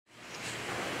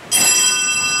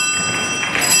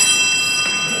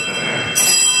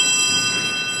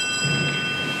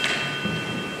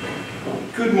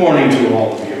Good morning to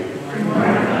all of you.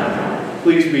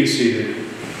 Please be seated.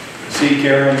 See,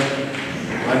 Karen,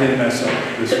 I didn't mess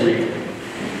up this week.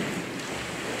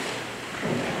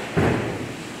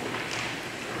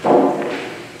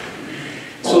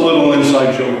 It's a little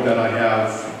inside joke that I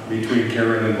have between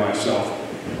Karen and myself.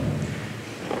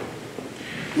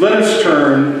 Let us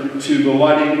turn to the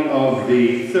lighting of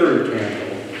the third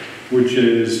candle, which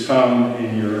is found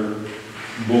in your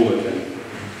bulletin.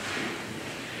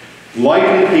 Light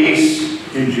and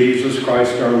peace in Jesus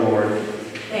Christ our Lord.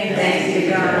 Thanks be to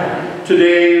God.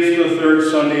 Today is the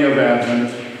third Sunday of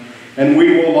Advent, and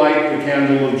we will light the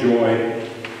candle of joy.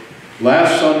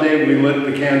 Last Sunday we lit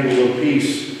the candle of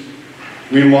peace.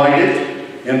 We light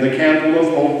it and the candle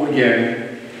of hope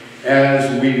again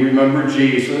as we remember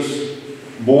Jesus,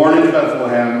 born in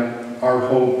Bethlehem, our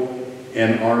hope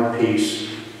and our peace.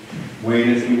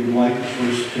 Wayne, if you would like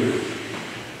verse 2.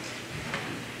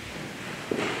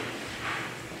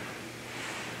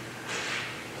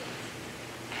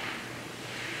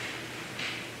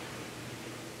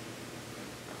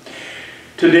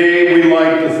 Today we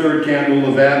light the third candle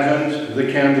of Advent,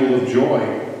 the candle of joy.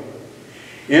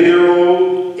 In their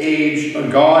old age,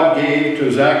 God gave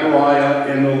to Zechariah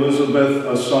and Elizabeth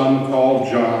a son called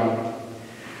John.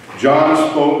 John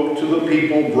spoke to the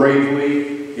people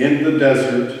bravely in the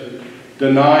desert,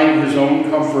 denying his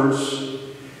own comforts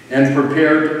and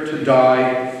prepared to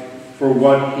die for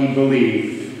what he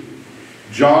believed.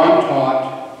 John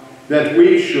taught that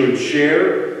we should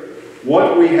share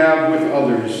what we have with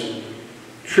others,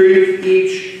 treat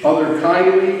each other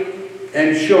kindly,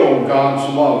 and show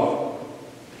God's love.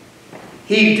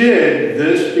 He did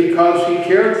this because he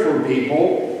cared for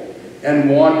people and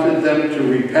wanted them to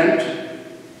repent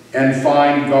and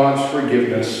find God's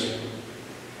forgiveness.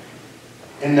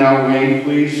 And now, Wayne,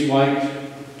 please light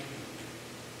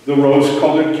the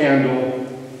rose-colored candle,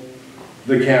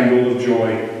 the candle of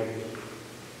joy.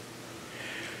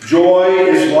 Joy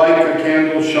is like a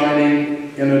candle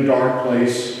shining in a dark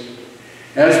place.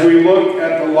 As we look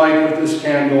at the light of this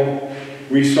candle,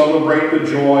 we celebrate the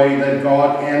joy that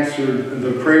God answered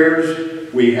the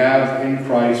prayers we have in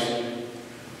Christ.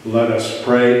 Let us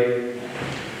pray.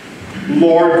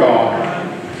 Lord God,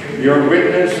 your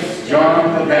witness,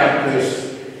 John the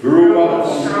Baptist, grew up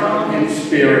strong in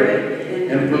spirit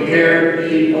and prepared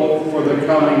people for the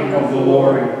coming of the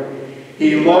Lord.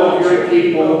 He loved your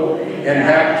people and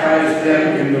baptized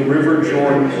them in the river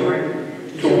Jordan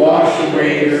to wash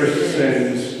away their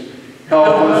sins. Help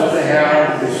us to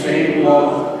have the same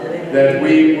love, that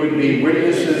we would be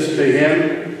witnesses to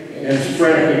him and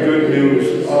spread the good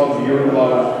news of your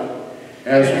love.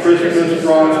 As Christmas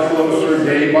draws closer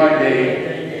day by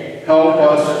day, help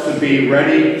us to be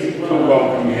ready to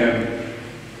welcome him.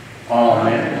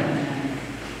 Amen.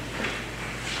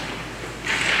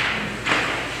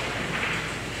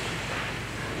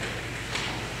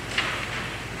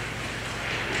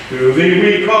 To thee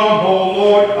we come, O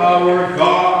Lord our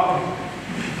God.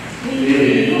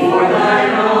 Before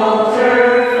thine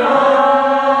altar,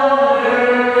 Father,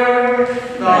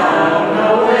 thou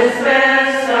knowest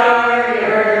best our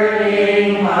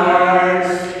yearning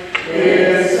hearts.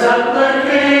 This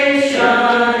supplication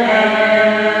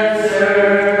answer.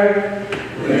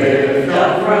 Lift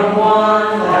up from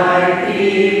one thy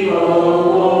people,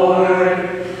 Lord.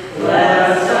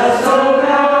 Bless us, O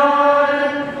God,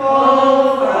 O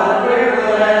Father,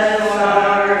 bless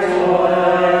our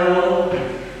toil.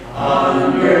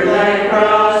 Under thy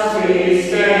cross we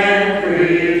stand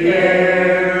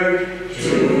prepared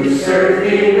to serve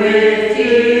thee with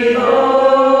devotion,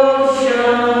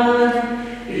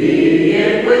 be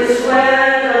it with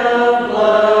sweat of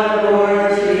blood or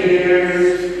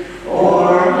tears, or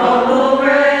humble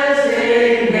resignation.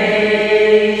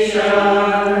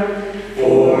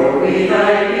 For we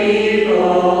thy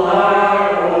people are,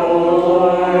 O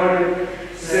Lord.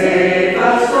 Save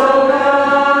us, O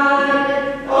God,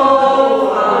 O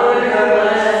Father,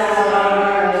 bless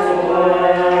our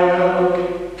toil.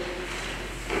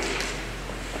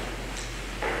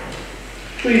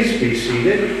 Please be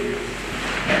seated.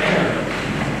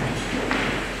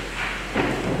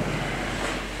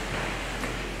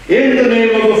 In the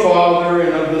name of the Father,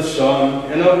 and of the Son,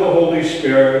 and of the Holy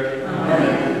Spirit,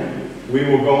 Amen. we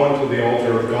will go into the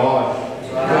altar of God.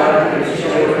 God, which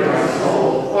joy our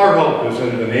soul, Our help is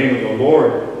in the name of the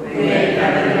Lord. who made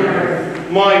heaven and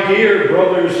earth. My dear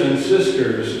brothers and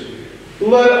sisters,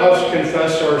 let us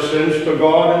confess our sins to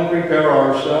God and prepare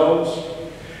ourselves,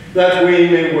 that we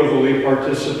may worthily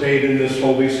participate in this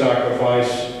holy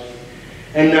sacrifice.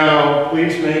 And now,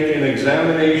 please make an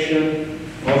examination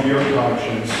of your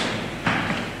conscience.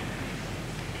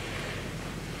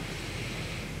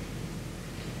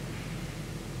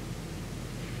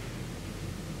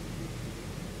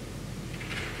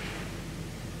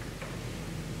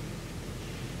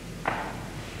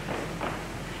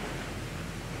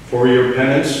 for your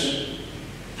penance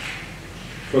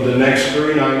for the next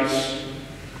 3 nights.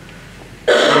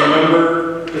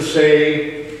 Remember to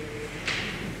say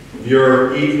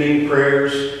your evening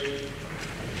prayers,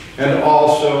 and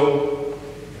also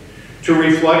to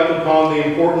reflect upon the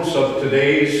importance of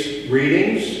today's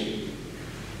readings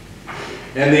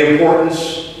and the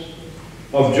importance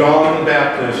of John the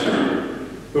Baptist,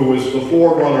 who was the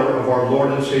forerunner of our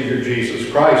Lord and Savior Jesus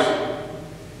Christ.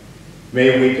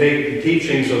 May we take the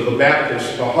teachings of the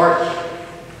Baptist to heart,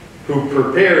 who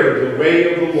prepared the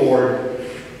way of the Lord,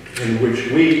 in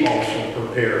which we also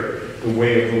prepare the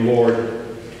way of the Lord.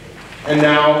 And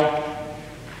now,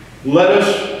 let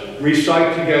us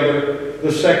recite together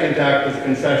the second act of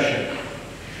confession.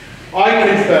 I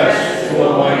confess to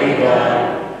Almighty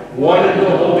God, one in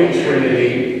the Holy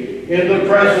Trinity, in the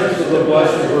presence of the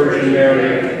Blessed Virgin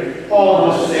Mary, all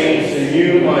the saints, and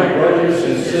you, my brothers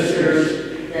and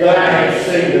sisters, that I have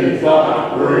sinned in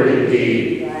thought, word, and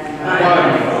deed, by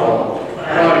my fault,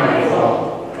 by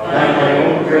my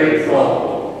own great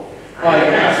fault. I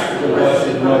ask the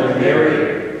Blessed Mother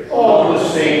Mary, all the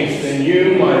saints, and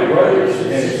you, my brothers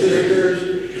and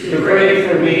sisters, to pray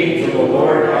for me to the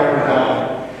Lord our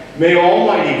God. May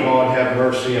Almighty God have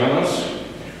mercy on us,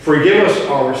 forgive us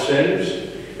our sins,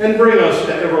 and bring us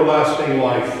to everlasting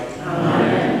life.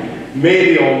 Amen.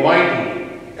 May the Almighty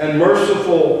and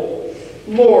merciful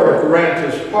Lord grant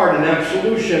us pardon,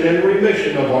 absolution, and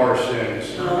remission of our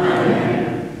sins.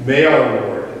 Amen. May our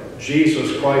Lord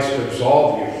Jesus Christ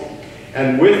absolve you,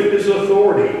 and with his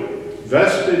authority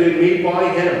vested in me by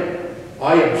him,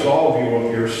 I absolve you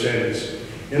of your sins.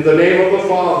 In the name of the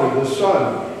Father, the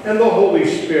Son, and the Holy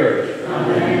Spirit.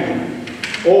 Amen.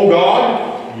 O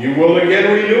God, you will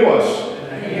again renew us.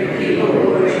 And your people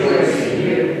will rejoice in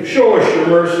you. Show us your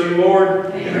mercy,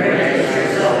 Lord. And grant us your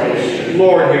salvation.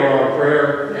 Lord, hear our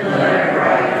prayer. And let our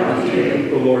cry come to you.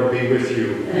 The Lord be with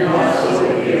you. And also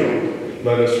with you.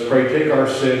 Let us pray. Take our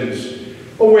sins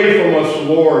away from us,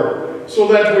 Lord, so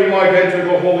that we might enter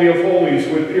the Holy of Holies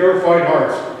with purified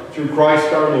hearts through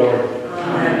Christ our Lord.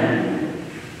 Amen.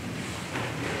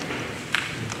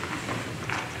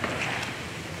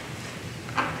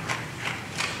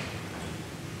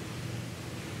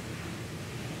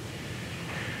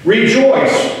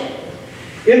 Rejoice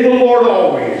in the Lord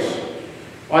always.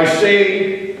 I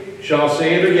shall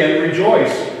say it again,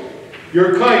 rejoice.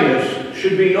 Your kindness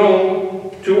should be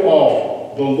known to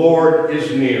all. The Lord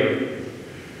is near.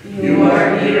 You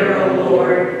are near, O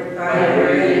Lord. I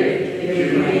pray that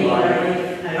you may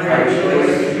life. I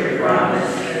rejoice in your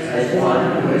promise as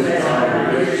one who is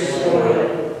on rich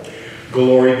soil.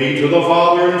 Glory be to the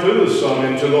Father, and to the Son,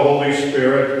 and to the Holy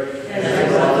Spirit. As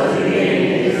well as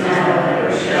beginning, is now, and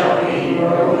ever shall be,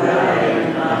 world without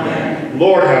end. Amen.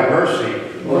 Lord have mercy.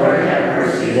 Lord have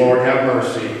mercy. Lord have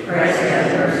mercy. Christ have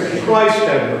mercy. Christ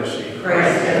have mercy.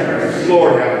 Christ have mercy.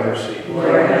 Lord have mercy.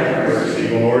 Lord have mercy.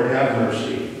 Lord have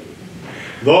mercy.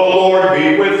 The Lord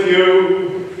be with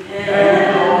you.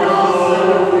 And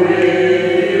also with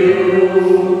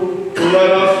you.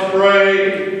 Let us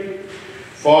pray.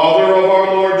 Father of our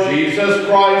Lord Jesus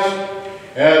Christ,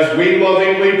 as we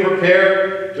lovingly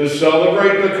prepare to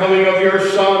celebrate the coming of your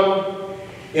Son,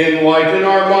 enlighten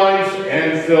our minds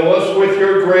and fill us with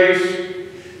your grace.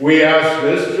 We ask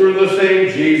this through the same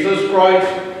Jesus Christ,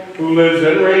 who lives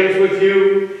and reigns with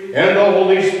you, and the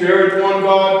Holy Spirit, one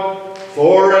God,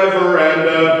 forever and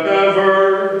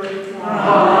ever.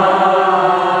 Amen.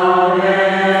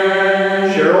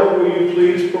 Cheryl, will you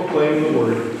please proclaim the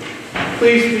word?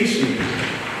 Please be seated.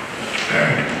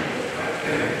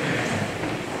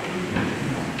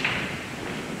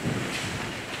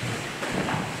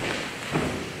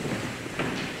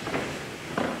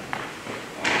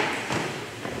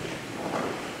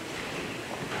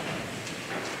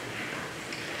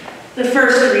 The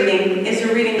first reading is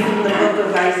a reading from the book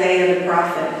of Isaiah the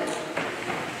prophet.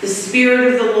 The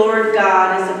Spirit of the Lord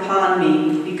God is upon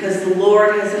me, because the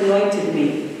Lord has anointed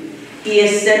me. He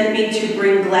has sent me to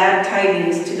bring glad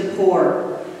tidings to the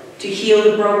poor, to heal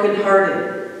the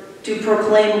brokenhearted, to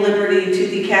proclaim liberty to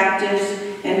the captives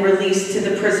and release to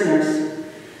the prisoners,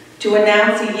 to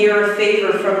announce a year of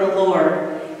favor from the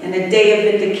Lord and a day of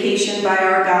vindication by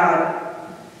our God.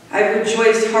 I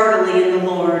rejoice heartily in the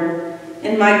Lord.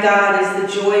 And my God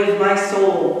is the joy of my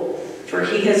soul, for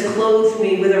he has clothed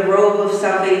me with a robe of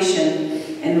salvation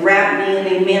and wrapped me in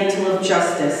a mantle of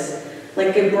justice,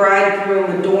 like a bridegroom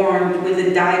adorned with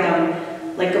a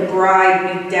diadem, like a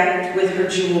bride bedecked with her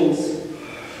jewels.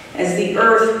 As the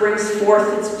earth brings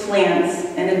forth its plants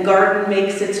and a garden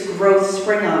makes its growth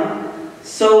spring up,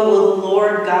 so will the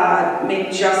Lord God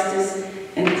make justice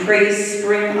and praise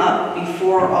spring up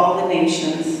before all the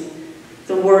nations.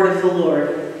 The word of the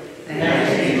Lord.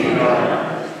 Thanks be to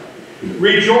God.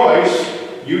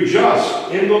 Rejoice, you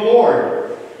just, in the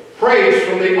Lord. Praise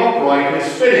from the upright is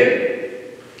fitting.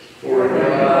 For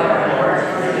God hearts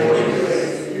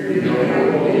rejoice, your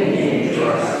noble name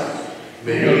trust.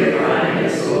 May your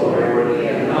kindness, Lord, be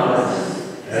upon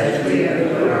us, as we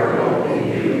have put our hope in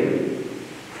you.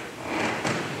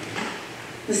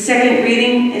 The second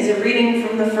reading is a reading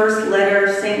from the first letter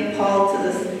of St. Paul to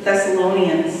the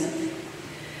Thessalonians.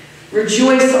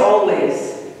 Rejoice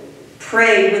always,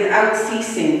 pray without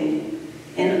ceasing,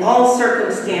 in all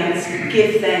circumstance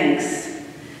give thanks,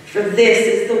 for this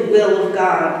is the will of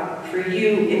God for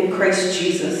you in Christ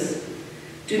Jesus.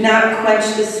 Do not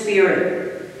quench the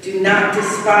Spirit, do not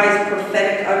despise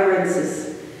prophetic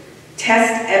utterances,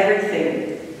 test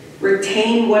everything,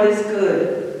 retain what is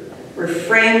good,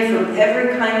 refrain from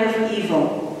every kind of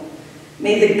evil.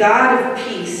 May the God of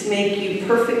peace make you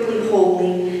perfectly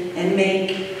holy and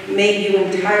make you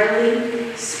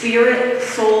entirely, spirit,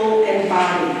 soul, and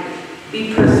body,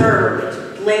 be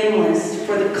preserved, blameless,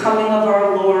 for the coming of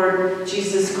our Lord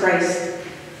Jesus Christ.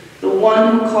 The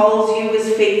one who calls you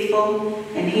is faithful,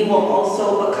 and he will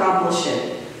also accomplish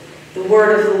it. The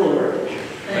word of the Lord.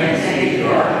 Thanks be to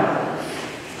God.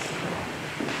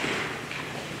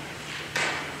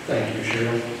 Thank you,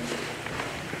 Cheryl.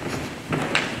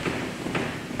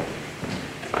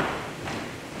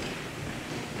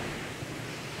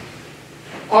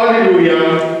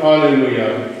 Alleluia, alleluia.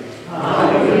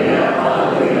 Hallelujah,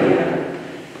 hallelujah.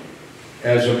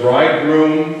 As a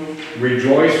bridegroom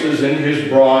rejoices in his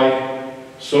bride,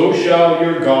 so shall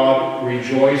your God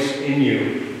rejoice in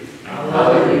you.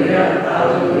 Hallelujah,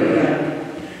 hallelujah.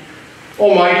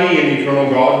 Almighty and eternal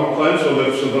God, who cleansed the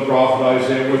lips of the prophet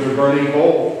Isaiah with a burning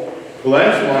coal,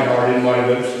 cleanse my heart and my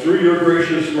lips through your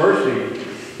gracious mercy,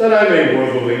 that I may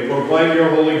worthily proclaim your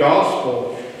holy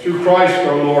gospel. Through Christ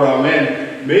our Lord, amen.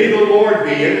 May the Lord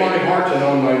be in my heart and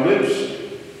on my lips,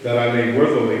 that I may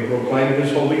worthily proclaim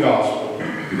his holy gospel.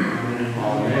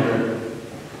 Amen.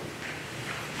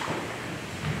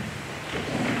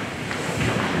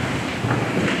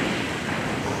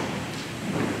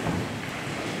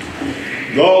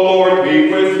 The Lord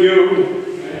be with you.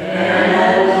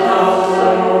 And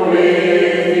also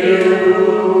with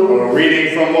you. A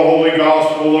reading from the Holy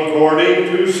Gospel according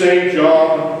to St.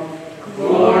 John.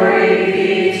 Glory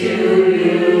be to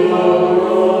you, O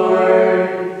Lord.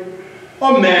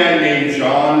 A man named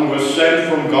John was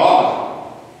sent from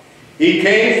God. He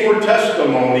came for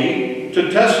testimony,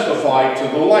 to testify to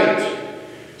the light,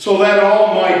 so that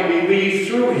all might believe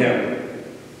through him.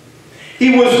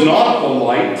 He was not the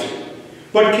light,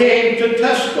 but came to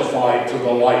testify to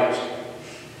the light.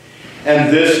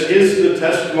 And this is the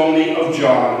testimony of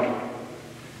John.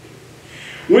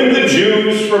 When the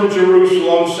Jews from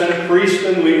Jerusalem sent priests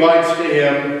and Levites to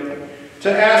him to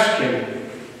ask him,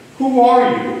 "Who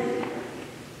are you?"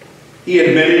 he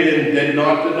admitted and did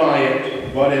not deny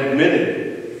it, but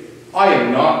admitted, "I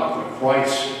am not the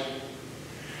Christ."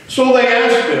 So they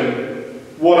asked him,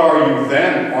 "What are you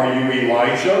then? Are you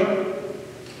Elijah?"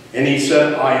 And he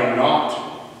said, "I am not."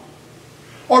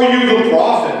 "Are you the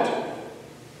prophet?"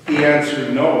 He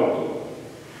answered, "No."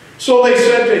 So they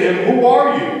said to him, "Who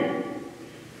are you?"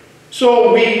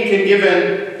 So we can give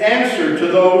an answer to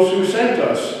those who sent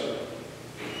us.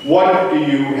 What do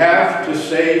you have to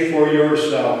say for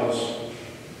yourselves?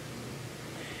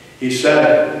 He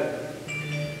said,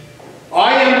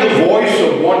 "I am the voice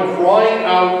of one crying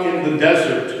out in the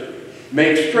desert,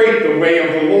 'Make straight the way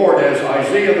of the Lord,' as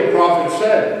Isaiah the prophet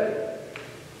said."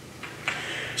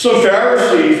 Some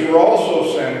Pharisees were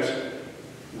also sent.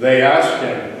 They asked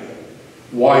him,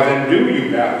 "Why then do you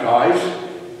baptize,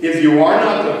 if you are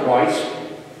not the Christ,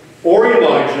 or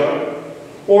Elijah,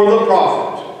 or the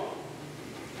prophet?"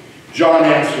 John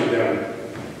answered them,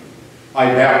 "I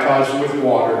baptize with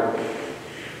water,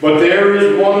 but there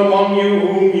is one among you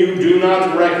whom you do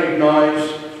not recognize,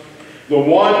 the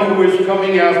one who is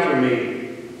coming after me,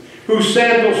 whose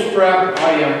sandal strap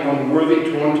I am unworthy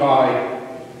to untie."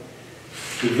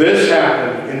 This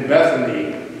happened in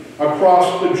Bethany,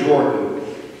 across the Jordan,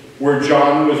 where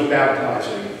John was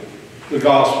baptizing. The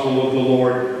Gospel of the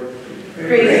Lord.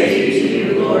 Praise be to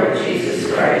you, Lord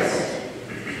Jesus Christ.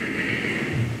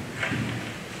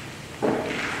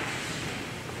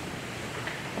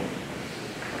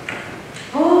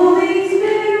 Holy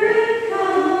Spirit,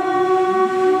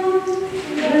 come,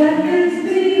 let this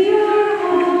be your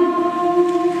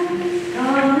home.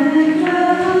 Come and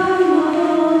dwell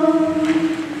among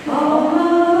all of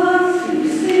us who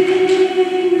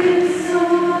sing this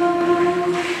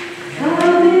song.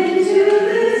 Come into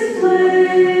this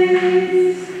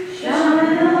place,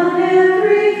 shine on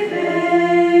every face.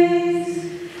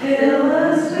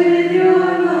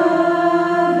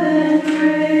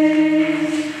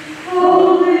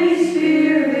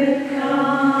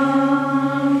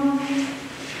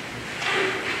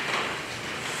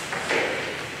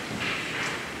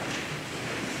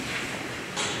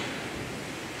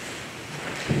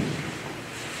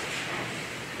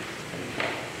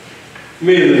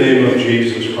 May the name of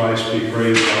Jesus Christ be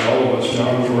praised by all of us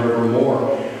now and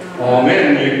forevermore.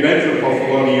 Amen. Niech będzie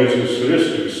pochwalony Jezus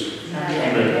Chrystus.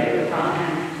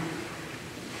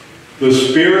 The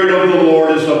Spirit of the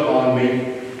Lord is upon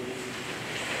me,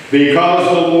 because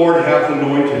the Lord hath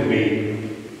anointed me.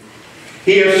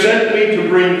 He has sent me to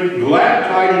bring glad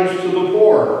tidings to the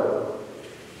poor,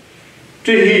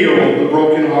 to heal the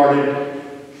brokenhearted,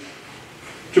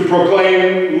 to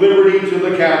proclaim liberty to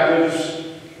the captives,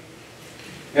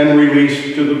 and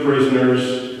release to the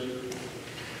prisoners,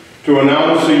 to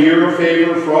announce a year of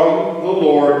favor from the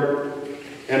Lord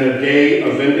and a day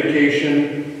of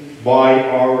vindication by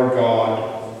our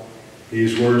God.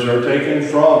 These words are taken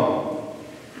from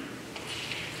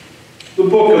the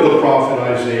book of the prophet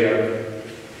Isaiah.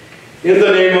 In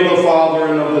the name of the Father,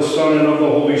 and of the Son, and of the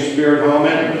Holy Spirit,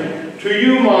 amen. To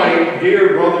you, my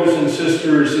dear brothers and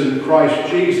sisters in Christ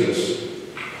Jesus,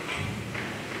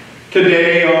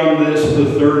 today on this,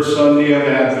 the third Sunday of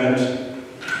Advent,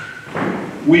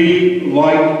 we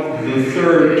light the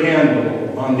third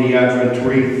candle on the Advent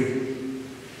wreath.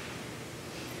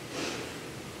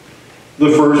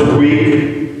 The first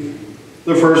week,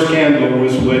 the first candle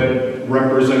was lit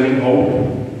representing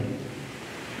hope.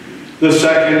 The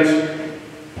second,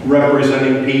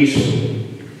 representing peace.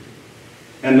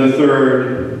 And the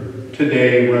third,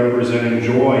 today, representing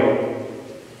joy.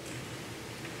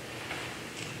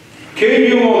 Can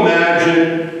you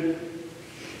imagine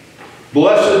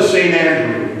Blessed St.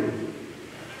 Andrew,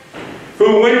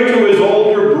 who went to his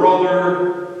older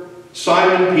brother,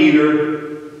 Simon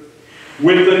Peter,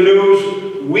 with the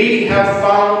news, we have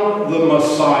found the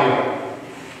Messiah.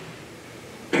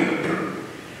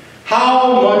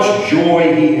 How much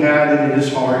joy he had in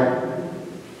his heart.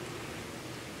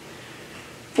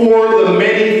 For the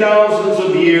many thousands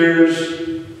of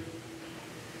years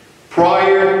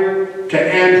prior to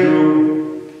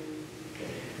Andrew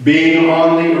being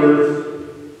on the earth,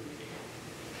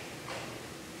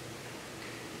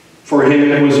 for him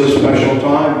it was a special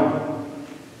time.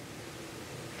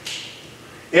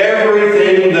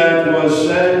 Everything that was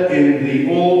said in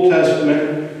the Old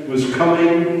Testament was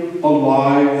coming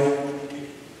alive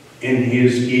in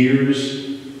his ears,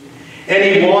 and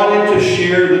he wanted to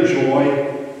share the joy.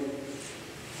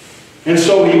 And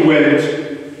so he went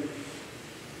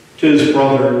to his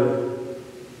brother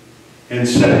and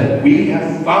said, we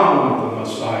have found the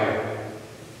Messiah.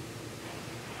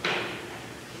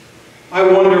 I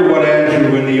wonder what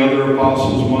Andrew and the other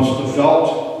apostles must have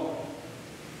felt.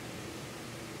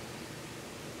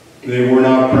 They were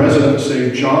not present,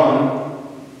 save John,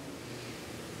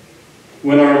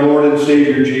 when our Lord and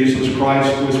Savior Jesus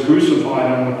Christ was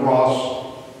crucified on the cross.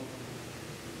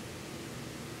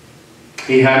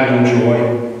 He had no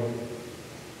joy,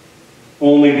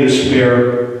 only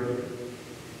despair.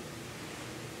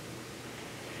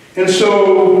 And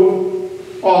so,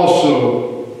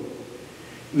 also,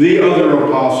 the other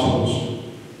apostles,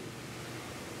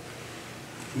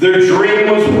 their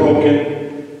dream was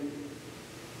broken,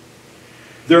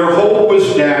 their hope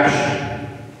was dashed,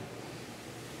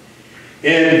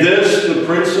 and this, the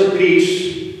Prince of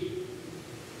Peace,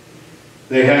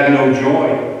 they had no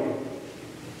joy.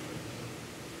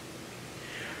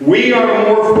 We are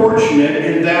more fortunate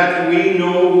in that we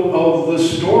know of the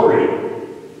story.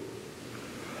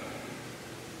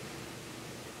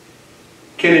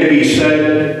 Can it be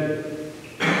said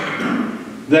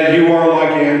that you are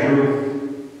like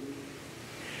Andrew?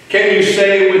 Can you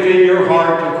say within your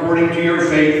heart, according to your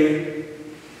faith,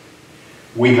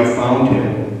 we have found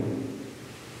him?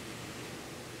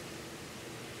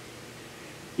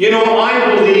 You know,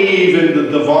 I believe in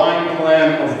the divine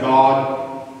plan of God.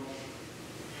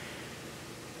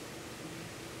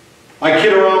 I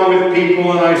kid around with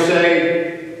people and I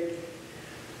say,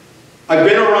 I've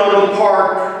been around the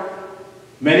park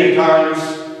many times,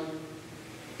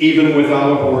 even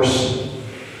without a horse.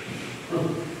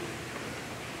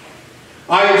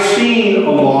 I have seen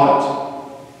a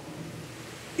lot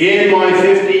in my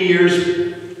 50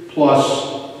 years plus,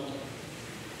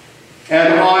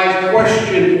 and I've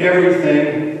questioned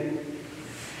everything.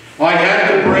 I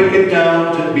had to break it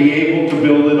down to be able to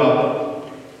build it up.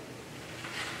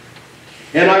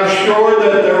 And I'm sure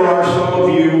that there are some of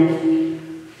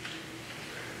you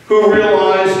who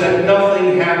realize that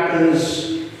nothing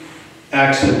happens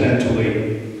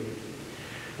accidentally.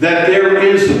 That there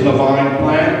is a divine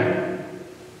plan.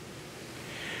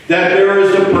 That there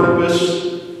is a purpose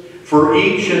for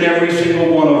each and every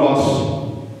single one of us.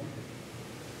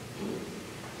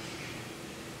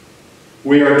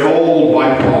 We are told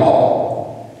by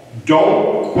Paul,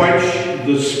 don't quench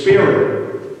the Spirit.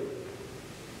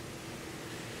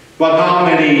 But how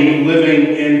many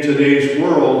living in in today's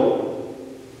world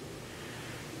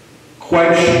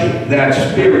quench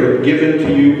that spirit given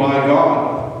to you by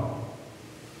God?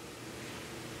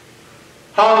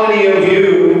 How many of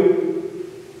you,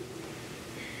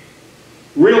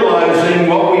 realizing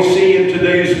what we see in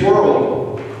today's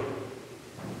world,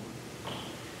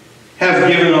 have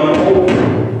given up hope?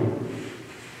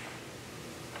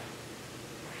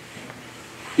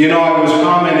 You know, I was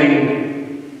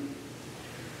commenting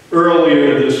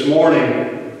earlier this morning.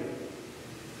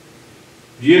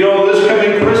 Do you know this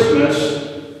coming Christmas,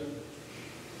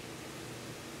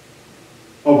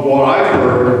 of what I've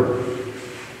heard,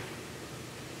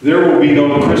 there will be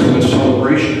no Christmas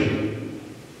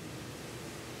celebration.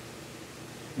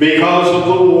 Because of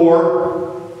the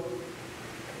war,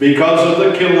 because of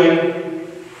the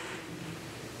killing,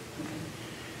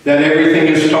 that everything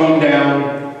is toned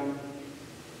down,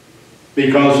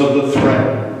 because of the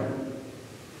threat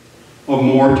of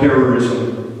more terrorism.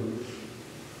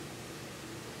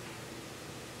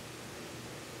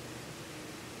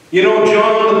 You know,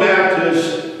 John the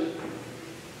Baptist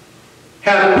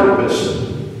had a purpose.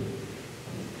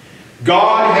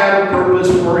 God had a purpose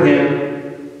for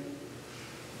him.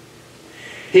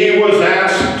 He was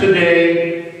asked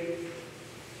today,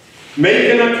 make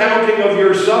an accounting of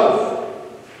yourself.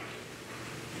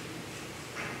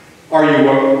 Are you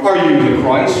the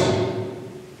Christ?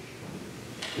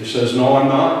 He says, no, I'm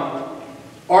not.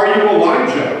 Are you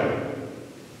Elijah?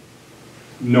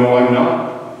 No, I'm not.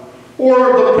 Or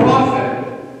the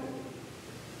prophet?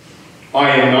 I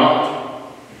am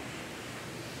not.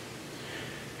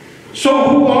 So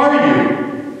who are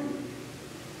you?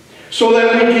 So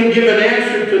that we can give an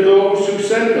answer to those who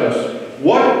sent us.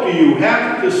 What do you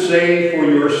have to say for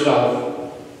yourself?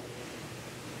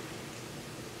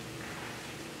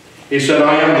 He said,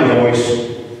 I am the voice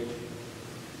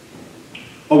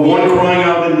of one crying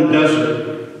out in the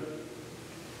desert,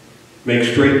 make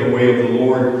straight the way of the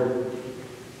Lord.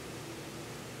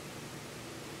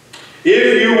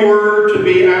 If you were to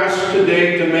be asked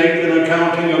today to make an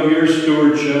accounting of your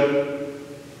stewardship,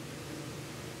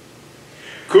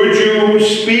 could you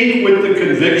speak with the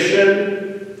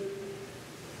conviction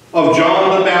of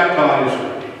John the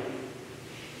Baptizer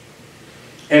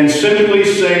and simply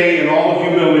say in all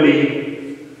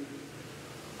humility,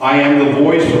 I am the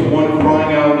voice of one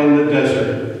crying out in the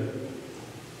desert,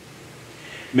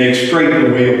 make straight the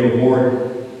way of the Lord?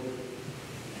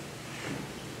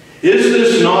 Is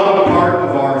this not a part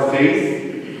of our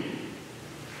faith?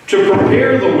 To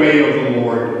prepare the way of the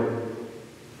Lord,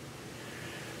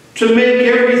 to make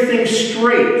everything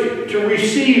straight, to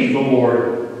receive the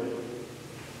Lord.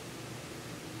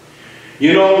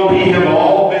 You know, we have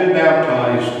all been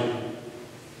baptized,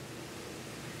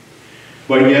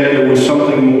 but yet there was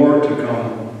something more to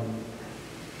come.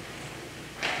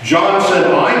 John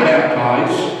said, I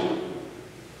baptize,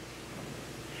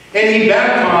 and he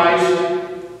baptized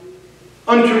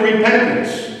unto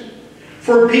repentance,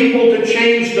 for people to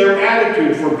change their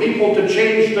attitude, for people to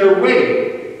change their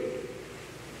way.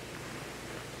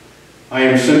 I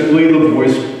am simply the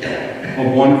voice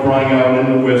of one crying out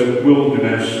in the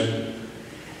wilderness,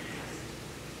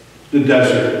 the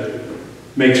desert,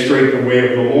 make straight the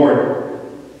way of the Lord.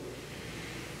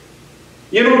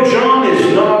 You know, John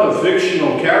is not a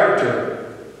fictional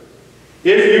character.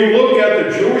 If you look at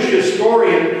the Jewish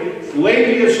historian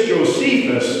Flavius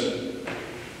Josephus,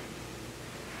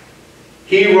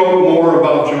 he wrote more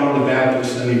about John the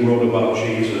Baptist than he wrote about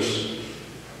Jesus.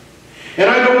 And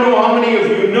I don't know how many of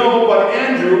you know, but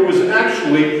Andrew was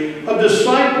actually a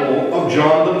disciple of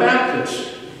John the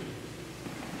Baptist.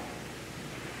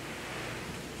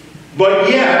 But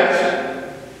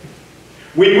yet,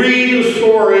 we read the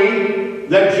story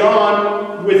that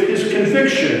John, with his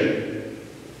conviction,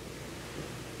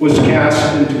 was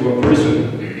cast into a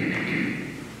prison.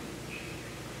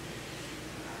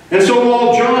 And so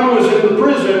while John was in the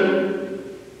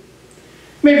prison,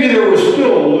 maybe there was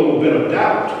still a little bit of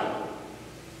doubt.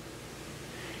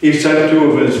 He said to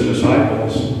two of his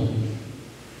disciples,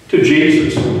 to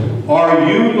Jesus, are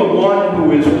you the one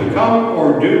who is to come,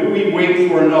 or do we wait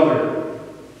for another?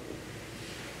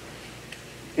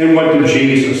 And what did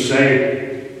Jesus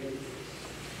say?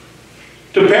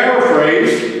 To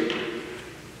paraphrase,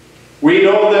 we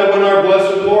know that when our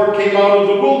blessed Lord came out of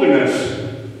the wilderness,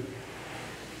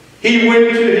 he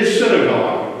went to his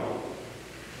synagogue,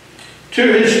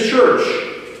 to his church,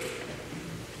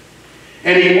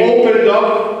 and he opened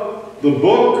up the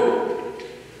book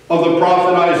of the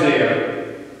prophet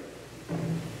Isaiah.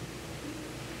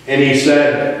 And he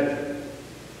said,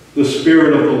 the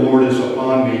Spirit of the Lord is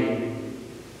upon me,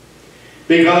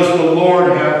 because the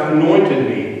Lord hath anointed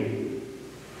me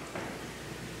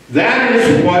That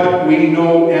is what we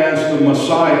know as the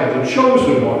Messiah, the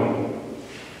chosen one,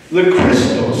 the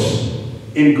Christos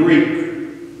in Greek,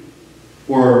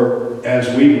 or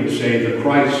as we would say, the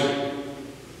Christ.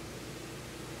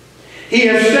 He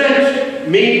has sent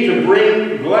me to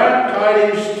bring glad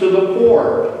tidings to the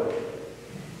poor.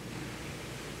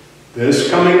 This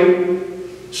coming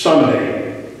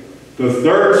Sunday, the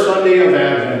third Sunday of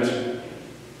Advent,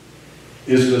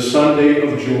 is the Sunday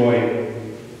of joy.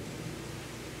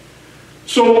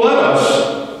 So let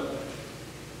us,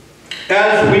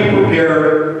 as we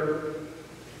prepare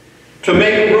to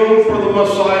make room for the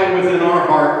Messiah within our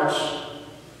hearts,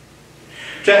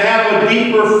 to have a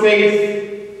deeper faith,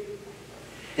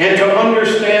 and to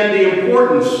understand the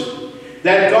importance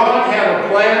that God had a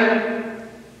plan,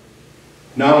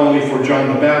 not only for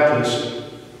John the Baptist,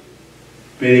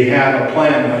 but he had a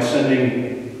plan by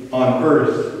sending on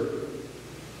earth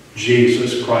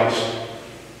Jesus Christ.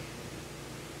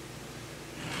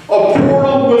 A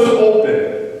portal was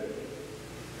open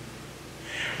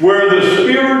where the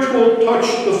spiritual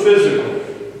touched the physical.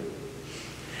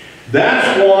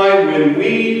 That's why when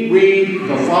we read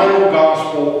the final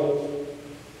gospel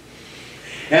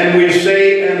and we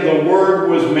say, "And the Word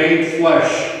was made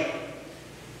flesh,"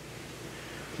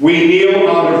 we kneel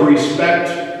out of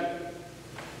respect,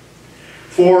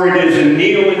 for it is in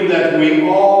kneeling that we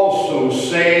also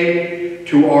say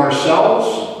to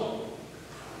ourselves,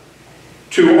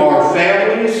 to our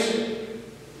families,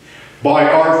 by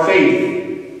our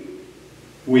faith,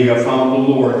 we have found the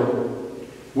Lord.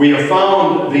 We have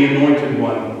found the Anointed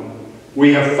One.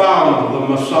 We have found the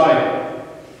Messiah.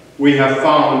 We have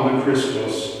found the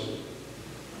Christos.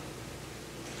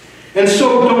 And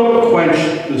so don't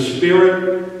quench the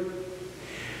Spirit.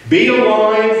 Be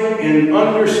alive in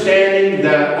understanding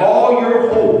that all your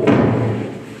hope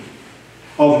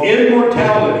of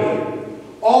immortality,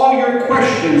 all your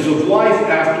questions of life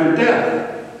after death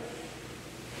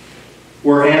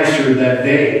were answered that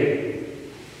day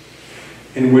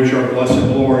in which our blessed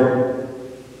Lord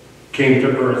came to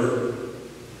earth.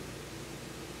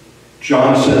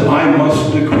 John said, "I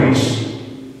must decrease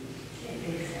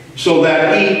so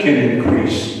that he can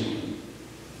increase."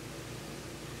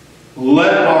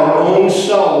 Let our own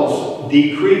selves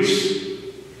decrease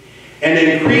and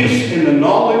increase in the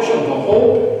knowledge of the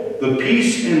hope, the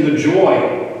peace, and the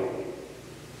joy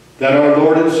that our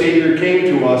Lord and Savior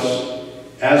came to us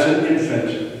as an infant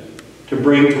to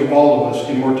bring to all of us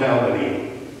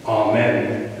immortality.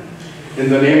 Amen. In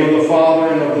the name of the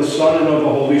Father, and of the Son, and of the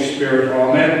Holy Spirit.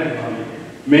 Amen.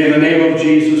 May the name of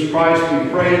Jesus Christ be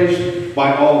praised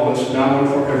by all of us now and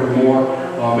forevermore.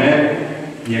 Amen.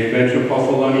 Niech będzie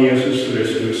pochwalony Jezus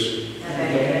Chrystus.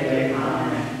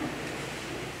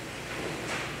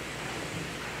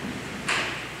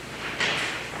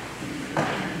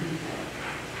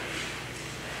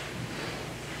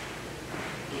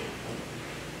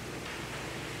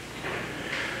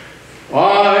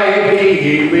 I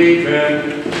believe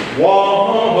in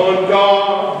one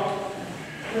God,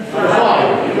 the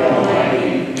Father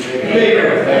Almighty, maker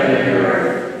of heaven and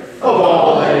earth, of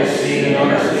all that is seen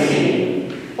and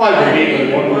unseen. I believe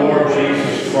in one Lord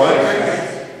Jesus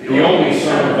Christ, the only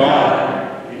Son of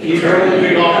God, eternally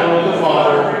begotten of the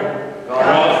Father,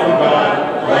 God from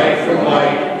God, light from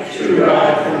light, true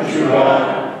God from true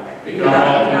God,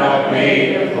 begotten, not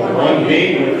made, one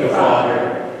being with the Father.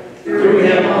 Through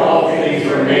him all things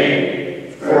were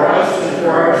made, for us and for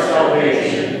our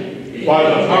salvation, by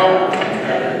the power of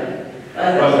heaven,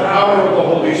 by the power of the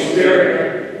Holy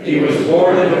Spirit, he was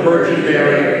born of the Virgin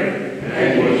Mary,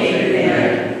 and became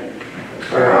man.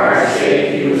 For our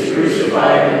sake he was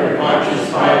crucified under Pontius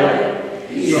Pilate.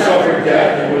 He suffered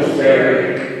death and was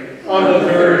buried. On the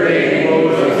third day he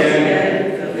rose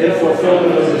again, in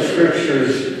fulfillment of the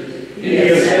Scriptures. He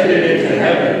ascended into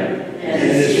heaven, and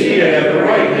is seated at the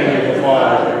right hand of the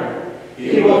Father.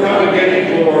 He will come again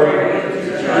in glory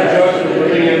to judge the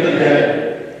living and the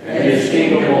dead, and his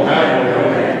kingdom will have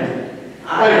no end.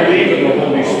 I believe in the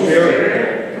Holy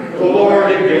Spirit, the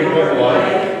Lord and giver of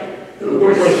life, who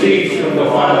proceeds from the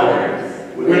Father.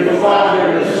 With the Father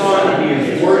and the Son he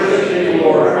is worshipped and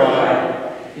glorified.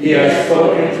 He has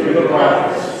spoken through the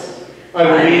prophets. I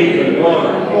believe in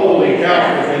one holy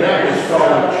Catholic and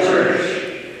Apostolic Church.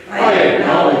 I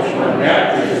acknowledge my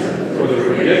baptism for the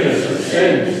forgiveness of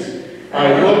sins.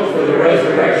 I look for the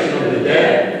resurrection of the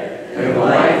dead and the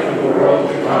life of the world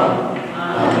to come.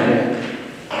 Amen.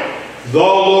 The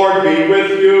Lord be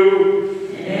with you.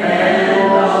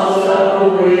 And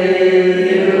also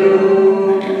with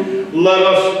you. Let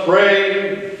us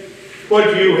pray.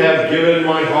 Would you have given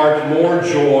my heart more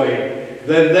joy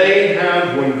than they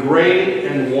have when grain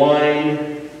and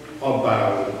wine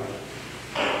abound.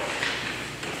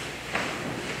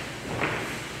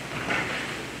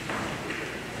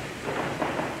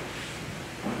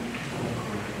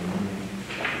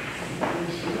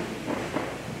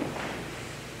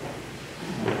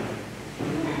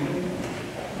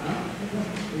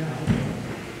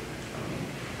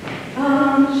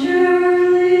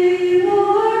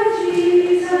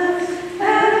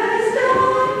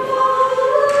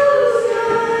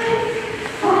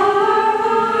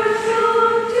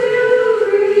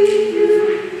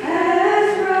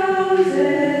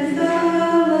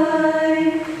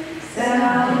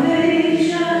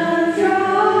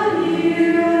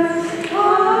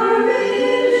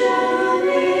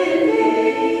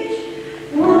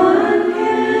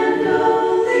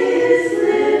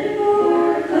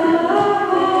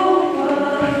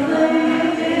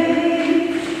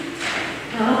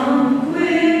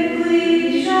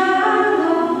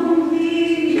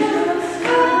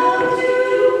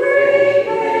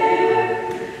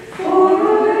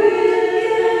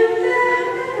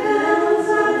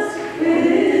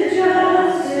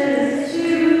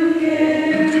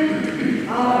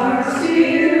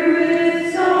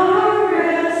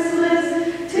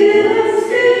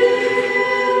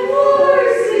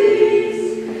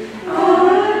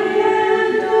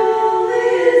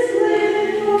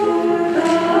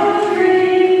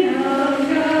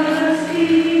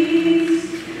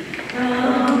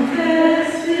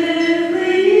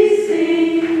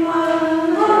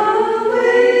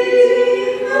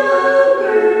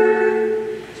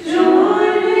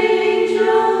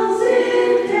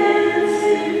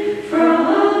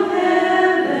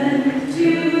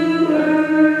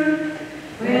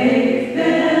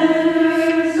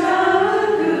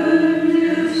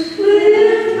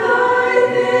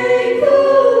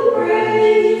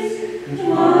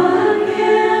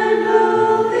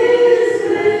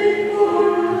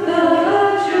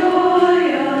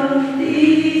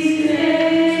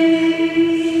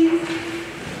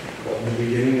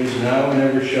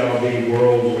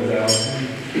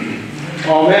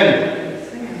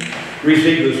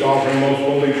 sovereign, most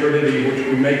holy Trinity, which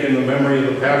we make in the memory of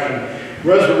the passion,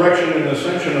 resurrection, and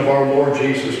ascension of our Lord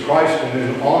Jesus Christ, and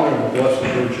in honor of the Blessed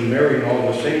Virgin Mary and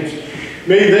all the saints,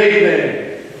 may they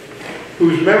then,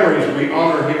 whose memories we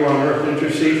honor here on earth,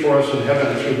 intercede for us in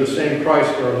heaven through the same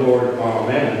Christ our Lord.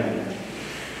 Amen.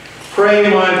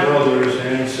 Pray, my brothers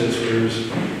and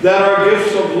sisters, that our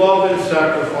gifts of love and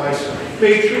sacrifice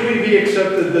may truly be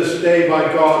accepted this day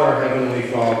by God our Heavenly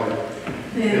Father.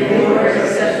 May the Lord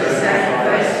accept the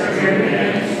sacrifice from your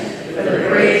hands for the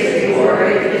praise and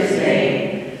glory of his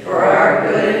name, for our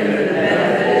good and for the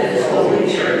benefit of his holy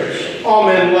church.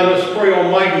 Amen. Let us pray.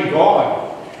 Almighty God,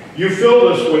 you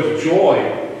filled us with joy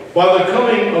by the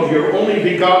coming of your only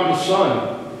begotten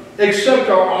Son. Accept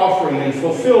our offering and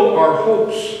fulfill our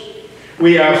hopes.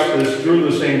 We ask this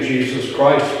through the same Jesus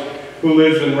Christ, who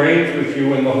lives and reigns with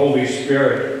you in the Holy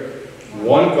Spirit,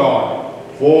 one God,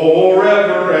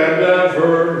 forever and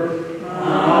ever.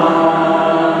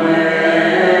 Amen.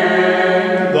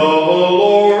 The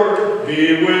Lord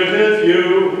be with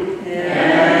you.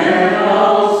 And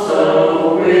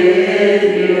also with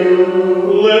you.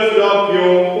 Lift up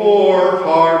your poor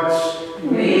hearts.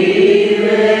 We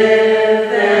lift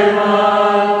them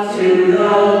up to the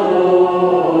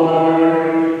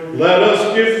Lord. Let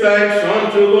us give thanks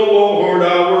unto the Lord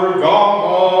our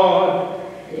God.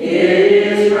 It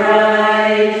is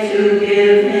right to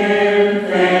give him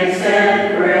thanks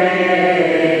and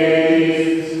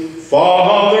praise.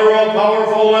 Father, all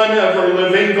powerful and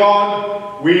ever-living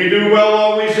God, we do well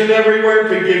always and everywhere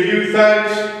to give you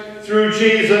thanks through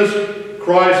Jesus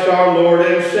Christ our Lord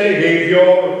and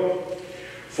Savior.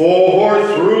 For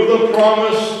through the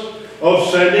promise of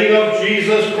sending of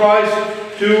Jesus Christ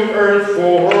to earth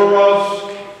for us,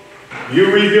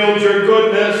 you revealed your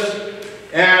goodness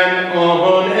and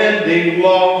unending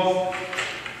love,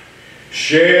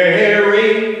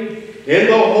 sharing in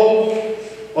the hope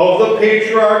of the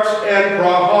patriarchs and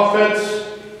prophets.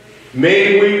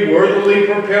 May we worthily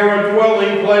prepare a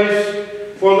dwelling place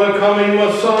for the coming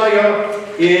Messiah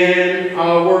in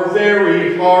our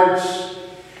very hearts.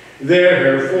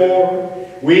 Therefore,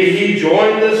 we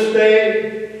join this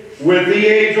day with the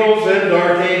angels and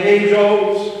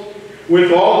archangels,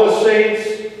 with all the saints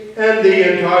and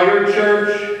the entire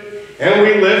church, and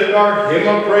we lift our hymn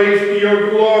of praise to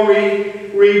your glory,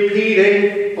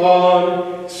 repeating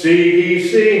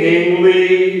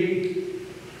unceasingly.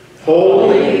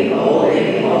 Holy,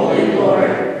 holy, holy Lord,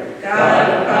 God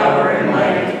of power and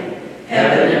might,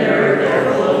 heaven and earth are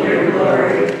full of your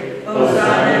glory.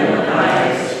 Hosanna in the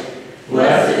highest.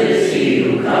 Blessed is he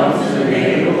who comes in the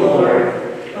name of the Lord.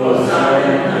 Hosanna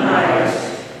in the highest.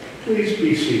 Please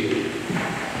be seated.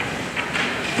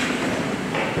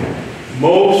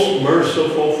 Most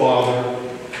merciful Father,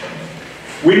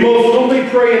 we most humbly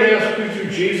pray and ask you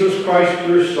through Jesus Christ,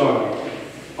 your Son,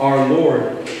 our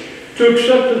Lord, to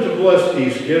accept and to bless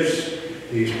these gifts,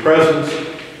 these presents,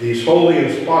 these holy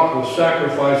and spotless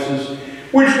sacrifices,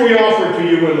 which we offer to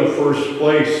you in the first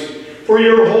place, for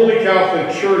your holy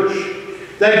Catholic Church,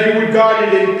 that you would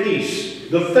guide it in peace,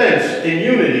 defense, and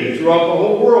unity throughout the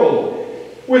whole world,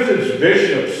 with its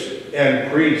bishops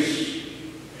and priests,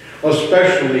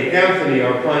 especially Anthony,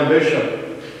 our Prime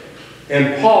Bishop,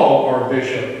 and Paul, our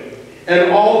Bishop,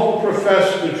 and all who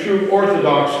profess the true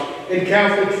Orthodox and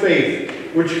Catholic faith,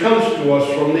 which comes to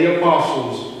us from the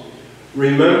apostles.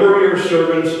 Remember your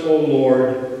servants, O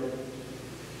Lord.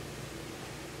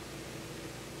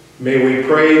 May we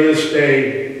pray this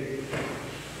day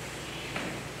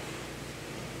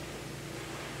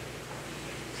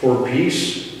for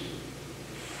peace.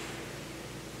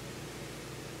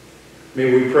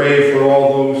 May we pray for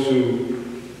all those who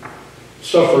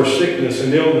suffer sickness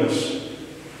and illness.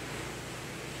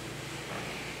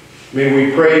 May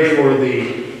we pray for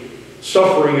the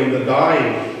suffering and the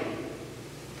dying,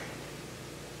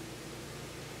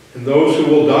 and those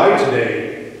who will die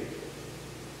today,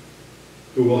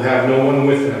 who will have no one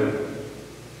with them.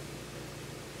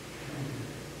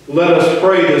 Let us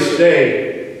pray this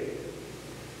day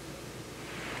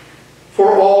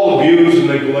for all abused and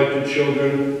neglected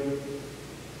children,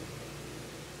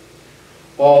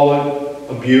 all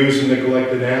abused and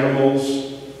neglected animals,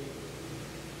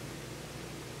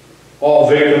 all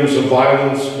victims of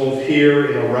violence both here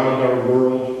and around our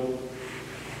world.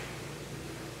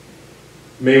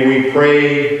 May we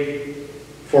pray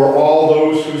for all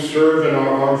those who serve in our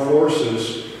armed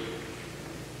forces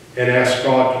and ask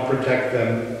God to protect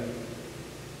them.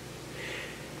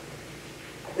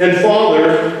 And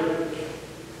Father,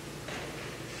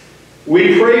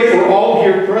 we pray for all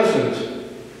here present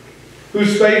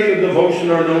whose faith and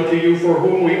devotion are known to you, for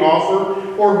whom we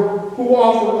offer or who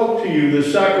offer up to you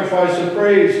the sacrifice of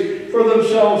praise for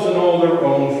themselves and all their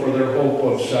own, for their hope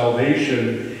of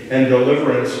salvation and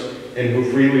deliverance, and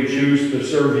who freely choose to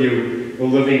serve you, the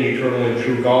living, eternal, and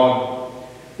true God.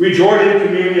 We join in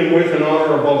communion with and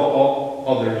honor above all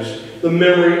others the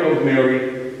memory of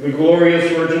Mary, the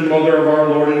glorious Virgin Mother of our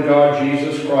Lord and God,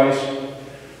 Jesus Christ,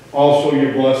 also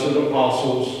your blessed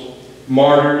apostles,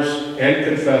 martyrs, and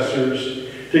confessors,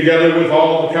 together with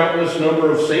all the countless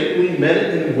number of saintly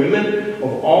men and women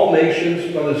of all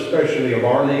nations, but especially of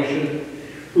our nation,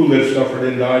 who lived, suffered,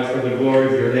 and died for the glory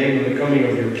of your name and the coming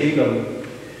of your kingdom.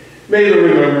 May the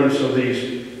remembrance of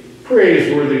these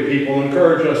praiseworthy people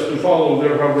encourage us to follow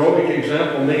their heroic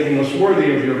example, making us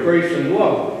worthy of your grace and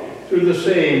love, through the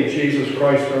same Jesus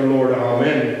Christ our Lord.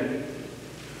 Amen.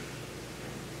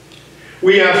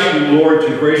 We ask you, Lord,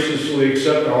 to graciously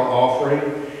accept our offering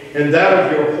and that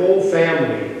of your whole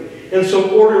family, and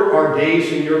so order our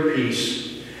days in your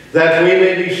peace, that we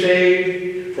may be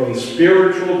saved from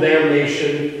spiritual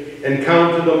damnation and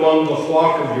counted among the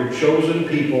flock of your chosen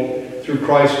people, through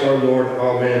Christ our Lord.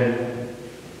 Amen.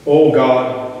 O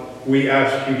God, we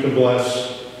ask you to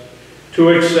bless, to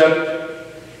accept,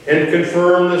 and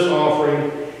confirm this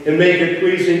offering, and make it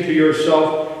pleasing to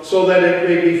yourself, so that it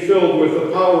may be filled with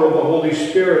the power of the Holy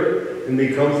Spirit, and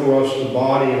become for us the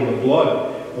body and the blood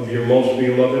of your most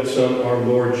beloved Son, our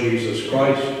Lord Jesus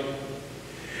Christ.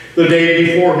 The day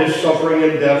before his suffering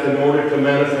and death, in order to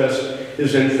manifest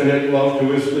his infinite love to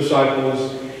his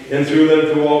disciples, and through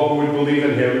them to all who would believe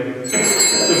in him,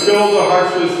 to fill the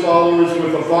hearts of his followers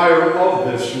with the fire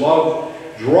of this love,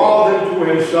 draw them to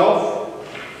himself,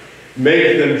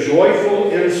 make them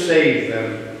joyful, and save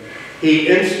them. He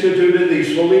instituted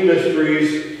these holy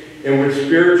mysteries, in which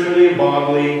spiritually and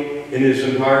bodily, in his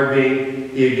entire being,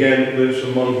 he again lives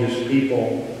among his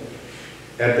people.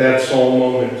 At that solemn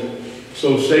moment,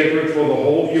 so sacred for the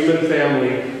whole human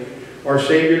family, our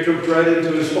Savior took bread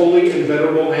into his holy and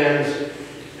venerable hands,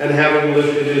 and having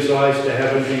lifted his eyes to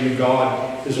heaven to you,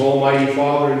 God, his almighty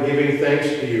Father, and giving thanks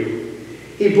to you,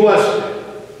 he blessed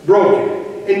it, broke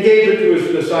it, and gave it to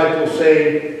his disciples,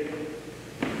 saying,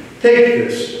 "Take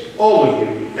this, all of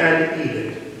you, and eat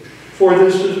it, for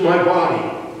this is my body,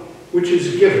 which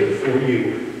is given for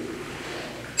you."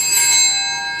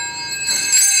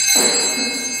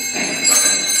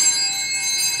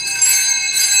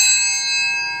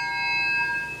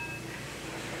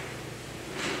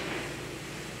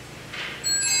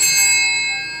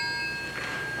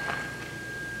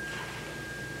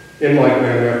 In like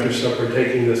manner, after supper,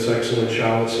 taking this excellent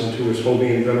chalice into his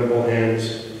holy and venerable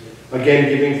hands, again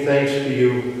giving thanks to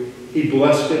you, he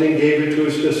blessed it and gave it to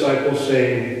his disciples,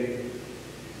 saying,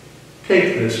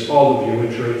 "Take this, all of you, and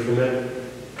drink from it,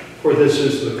 for this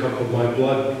is the cup of my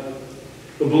blood,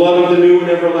 the blood of the new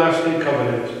and everlasting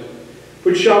covenant,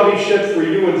 which shall be shed for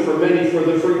you and for many for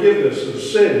the forgiveness of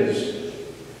sins.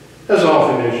 As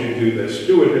often as you do this,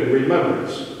 do it in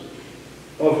remembrance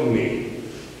of me."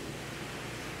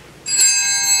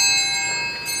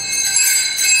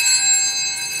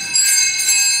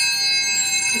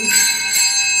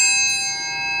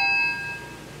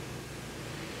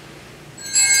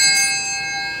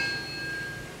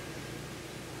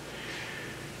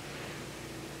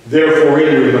 Therefore,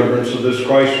 in remembrance of this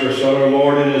Christ, your Son, our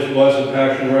Lord, in his blessed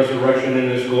passion, resurrection, and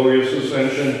his glorious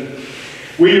ascension,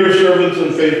 we, your servants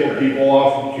and faithful people,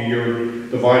 offer to your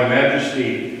divine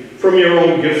majesty, from your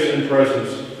own gifts and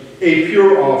presents, a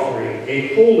pure offering,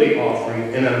 a holy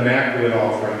offering, and an immaculate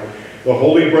offering, the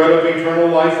holy bread of eternal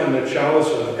life and the chalice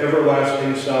of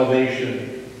everlasting salvation.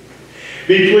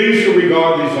 Be pleased to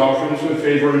regard these offerings with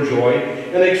favor and joy,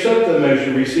 and accept them as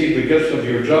you receive the gifts of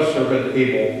your just servant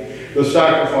Abel, the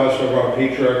sacrifice of our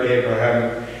patriarch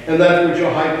Abraham, and that which your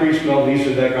high priest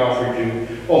Melchizedek offered you,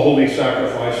 a holy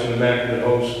sacrifice and immaculate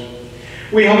host.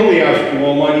 We humbly ask you,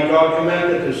 Almighty God,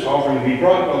 command that this offering be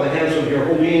brought by the hands of your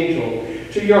holy angel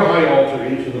to your high altar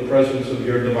into the presence of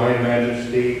your divine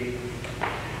majesty,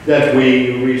 that we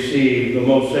who receive the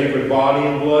most sacred body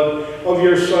and blood of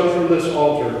your Son from this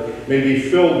altar may be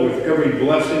filled with every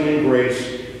blessing and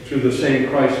grace through the same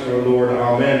Christ our Lord.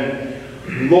 Amen.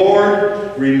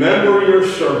 Lord, remember your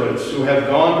servants who have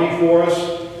gone before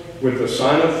us with the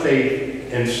sign of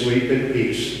faith, and sleep in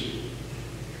peace.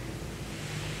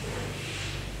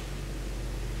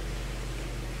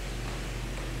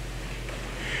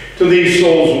 To these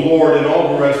souls, Lord, and all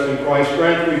who rest in Christ,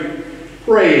 grant, we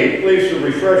pray, a place of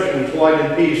refreshment, light,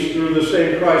 and peace through the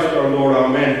same Christ our Lord.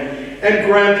 Amen. And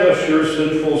grant us, your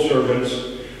sinful servants,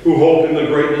 who hope in the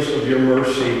greatness of your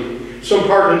mercy, some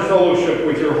part in fellowship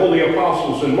with your holy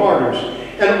apostles and martyrs,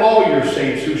 and all your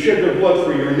saints who shed their blood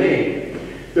for your name.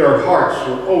 Their hearts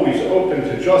were always open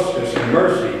to justice and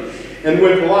mercy, and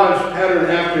with lives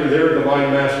patterned after their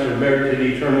divine master merited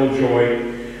eternal joy.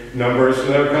 Number us in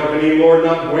their company, Lord,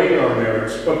 not weighing our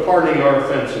merits, but pardoning our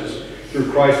offenses. Through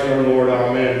Christ our Lord,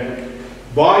 amen.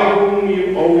 By whom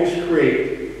you always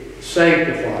create,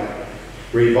 sanctify,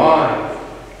 revive,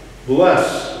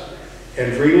 bless,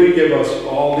 and freely give us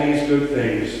all these good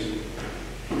things.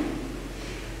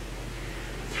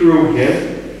 Through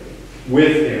him,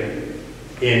 with him,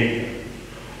 in him.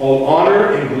 All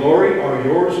honor and glory are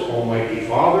yours, Almighty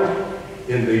Father,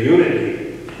 in the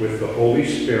unity with the Holy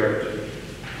Spirit.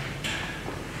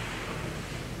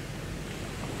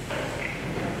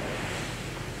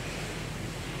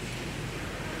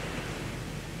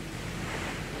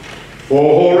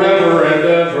 Forever and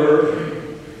ever.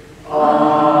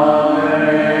 Amen.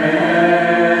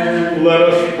 Let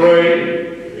us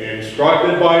pray,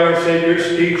 instructed by our Savior's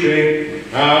teaching,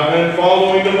 and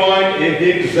following divine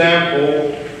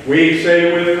example, we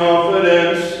say with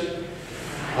confidence,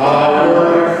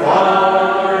 Our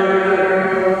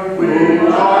Father, who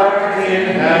art in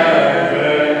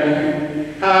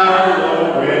heaven,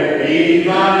 hallowed be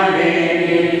thy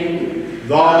name.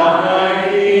 Thy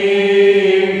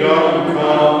kingdom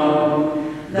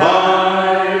come,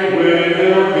 thy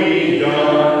will be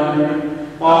done,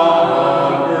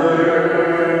 on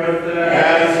earth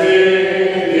as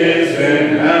it is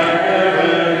in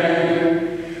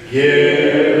heaven.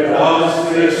 Give us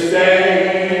this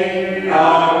day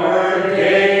our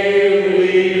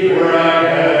daily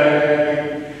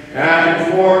bread,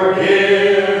 and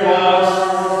forgive us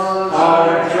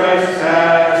our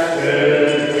trespasses,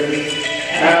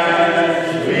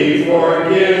 as we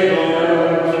forgive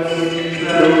those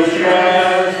who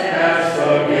trespass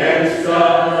against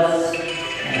us.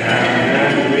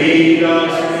 And lead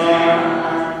us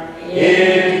not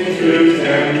into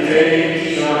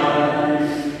temptation,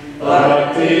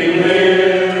 but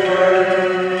deliver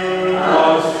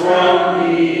us from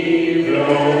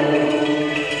evil.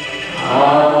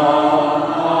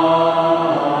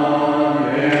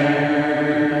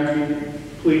 Amen.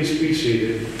 Please be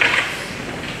seated.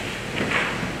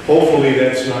 Hopefully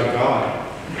that's not God.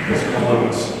 That's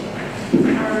Columbus.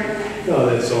 No,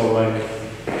 that's all right.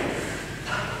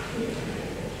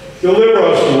 Deliver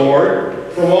us,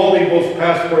 Lord, from all evils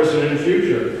past, present, and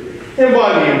future, and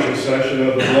by the intercession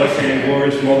of the blessed and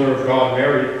glorious Mother of God,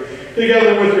 Mary,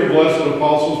 together with your blessed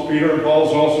apostles, Peter and Paul,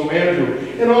 also Andrew,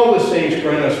 and all the saints,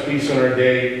 grant us peace in our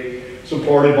day.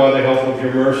 Supported by the help of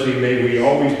your mercy, may we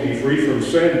always be free from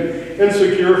sin and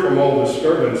secure from all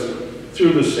disturbance,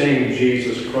 through the same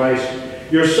Jesus Christ,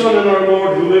 your Son and our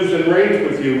Lord, who lives and reigns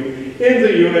with you in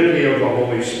the unity of the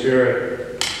Holy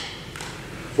Spirit,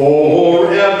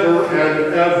 forever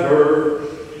and ever.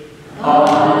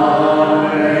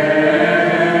 Amen.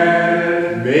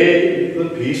 May the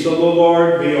peace of the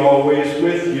Lord be always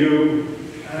with you.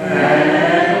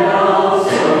 And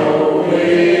also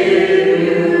with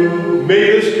you. May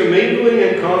this commingling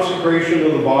and consecration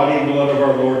of the body and blood of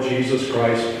our Lord Jesus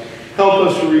Christ help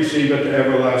us to receive it to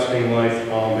everlasting life.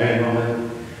 Amen. Amen.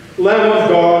 Lamb of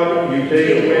God, you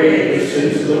take away the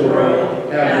sins of the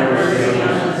world, have mercy on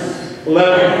us.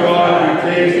 Lamb of God, you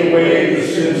take away the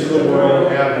sins of the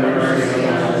world, have mercy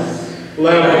on us.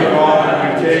 Lamb of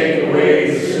God, you take away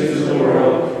the sins of the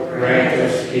world, grant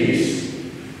us peace.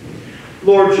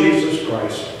 Lord Jesus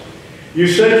Christ, you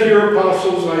said to your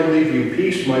apostles, I leave you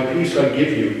peace, my peace I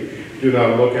give you. Do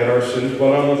not look at our sins,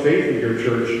 but on the faith of your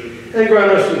church, and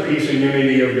grant us the peace and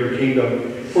unity of your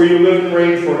kingdom, for you live and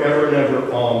reign forever and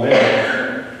ever.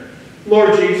 Amen.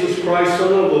 Lord Jesus Christ,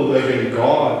 Son of the living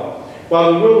God, by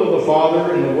the will of the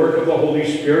Father and the work of the Holy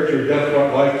Spirit, your death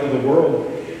brought life to the world.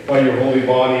 By your holy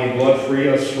body and blood, free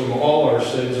us from all our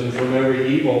sins and from every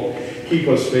evil. Keep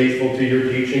us faithful to your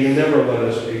teaching and never let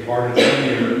us be parted from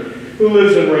you, who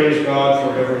lives and reigns God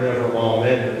forever and ever.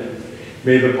 Amen.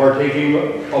 May the partaking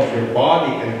of your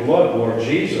body and blood, Lord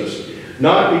Jesus,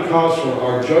 not be cause for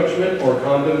our judgment or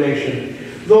condemnation,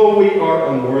 though we are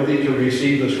unworthy to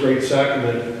receive this great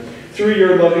sacrament, through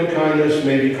your loving kindness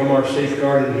may become our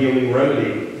safeguard and healing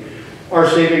remedy. Our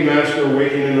saving Master,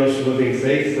 awaken in us living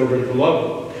faith, fervent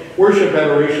love, worship,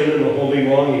 adoration, and a holy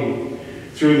longing.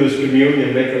 Through this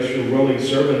communion, make us your willing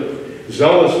servant,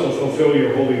 zealous to fulfill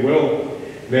your holy will.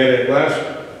 May it at last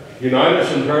unite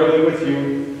us entirely with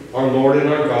you, our Lord and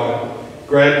our God.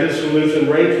 Grant this who lives and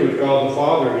reigns with God the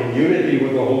Father in unity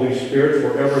with the Holy Spirit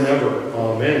forever and ever.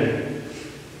 Amen.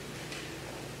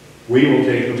 We will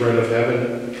take the bread of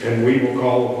heaven, and we will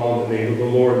call upon the name of the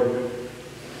Lord.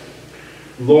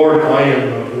 Lord, I am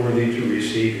not worthy to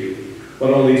receive you,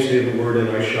 but only say the word, and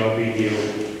I shall be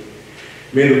healed.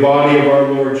 May the body of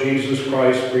our Lord Jesus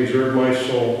Christ preserve my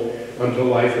soul, unto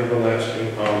life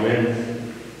everlasting. Amen.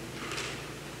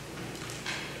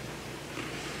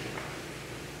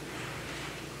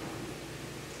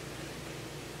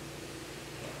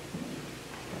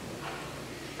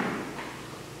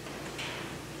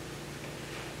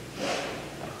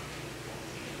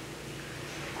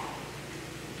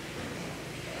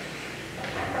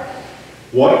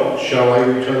 What shall I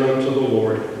return unto the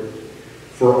Lord?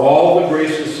 For all the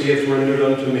graces he hath rendered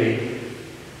unto me.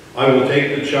 I will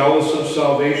take the chalice of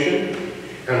salvation,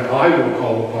 and I will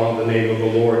call upon the name of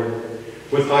the Lord.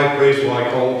 With high praise will I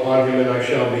call upon him, and I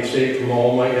shall be saved from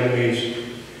all my enemies.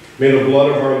 May the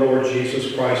blood of our Lord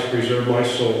Jesus Christ preserve my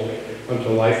soul unto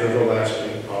life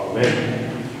everlasting.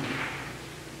 Amen.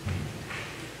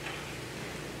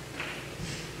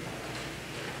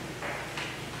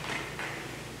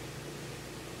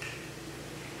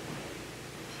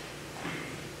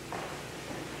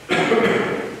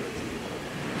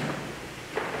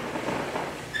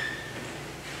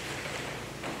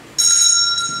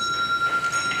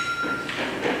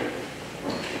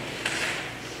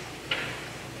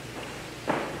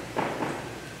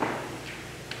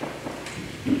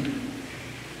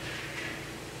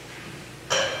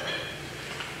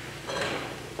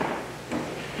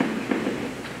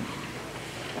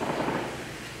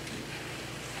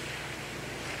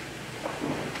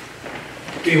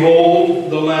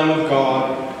 Behold the Lamb of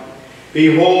God.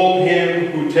 Behold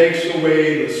him who takes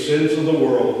away the sins of the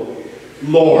world.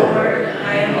 Lord,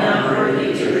 I am not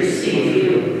worthy to receive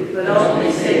you, but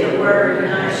only say the word,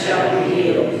 and I shall be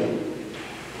healed.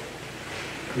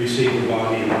 receive the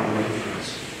body and the blood of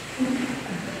Christ.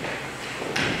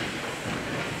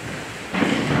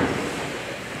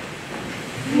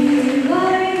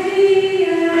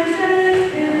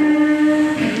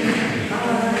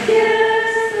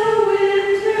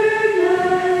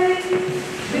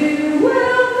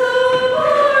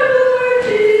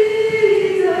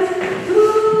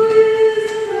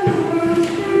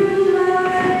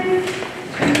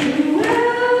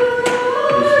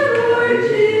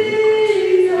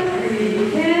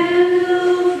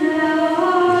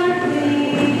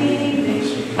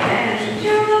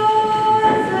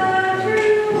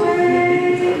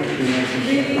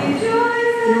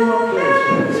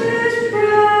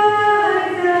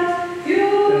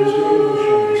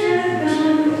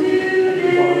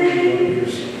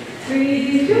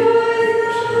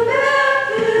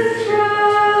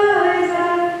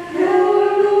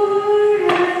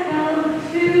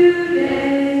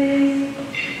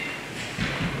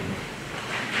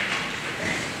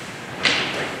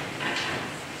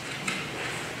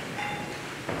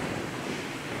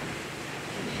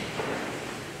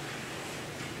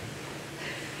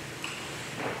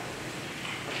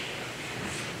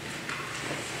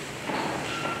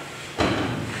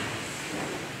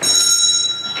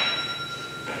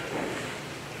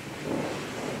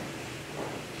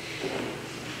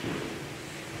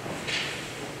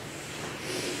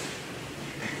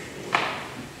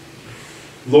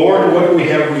 Lord, what we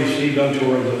have received unto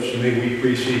our lips, may we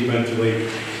receive mentally,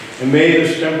 and may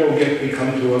this temporal gift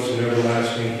become to us an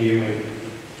everlasting healing.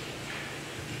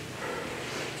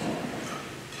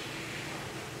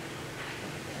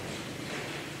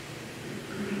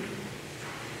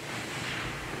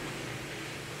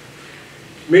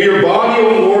 May your body,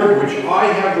 O Lord, which I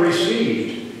have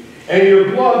received, and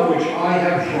your blood, which I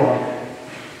have drunk,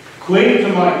 cling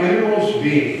to my innermost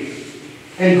being,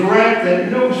 and grant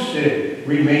that no sin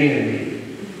remain in me,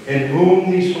 in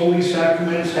whom these holy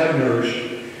sacraments have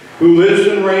nourished, who lives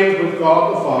and reigns with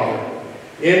God the Father,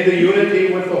 in the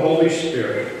unity with the Holy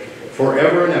Spirit,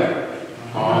 forever and ever.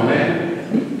 Amen.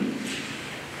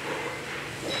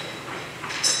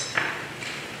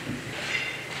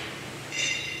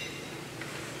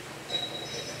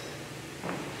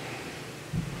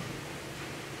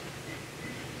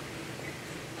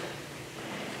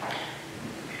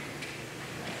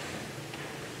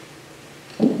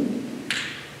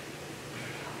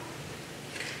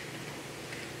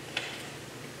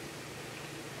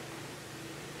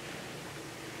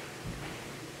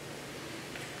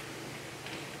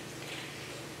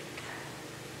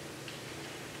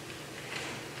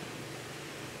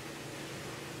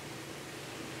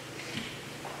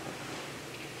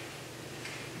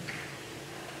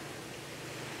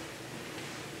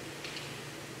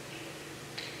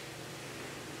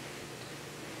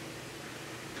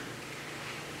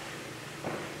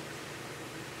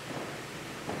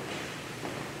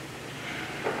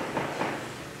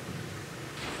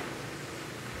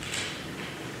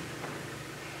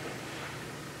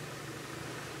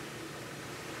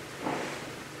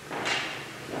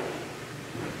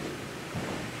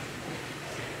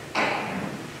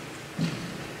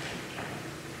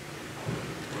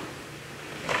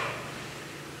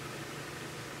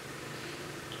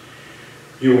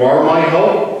 You are my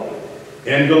help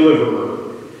and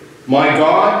deliverer. My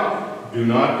God, do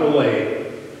not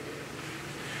delay.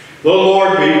 The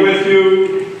Lord be with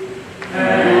you.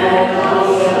 And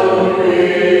also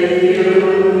with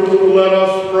you. Let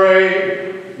us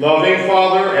pray. Loving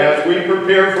Father, as we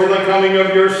prepare for the coming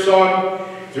of your Son,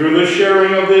 through the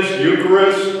sharing of this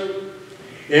Eucharist,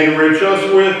 enrich us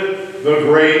with the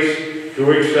grace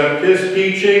to accept his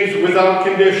teachings without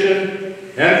condition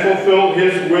and fulfill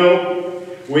his will.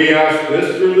 We ask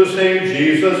this through the same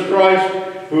Jesus Christ,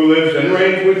 who lives and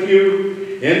reigns with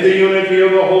you in the unity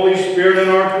of the Holy Spirit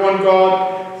and our one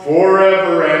God,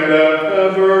 forever and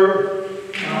ever.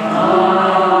 Amen.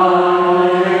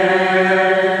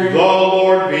 The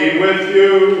Lord be with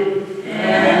you.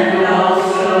 And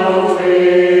also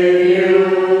with you.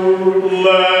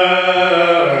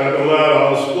 Let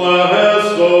us bless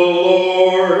the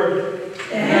Lord.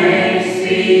 Thanks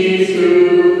be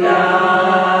to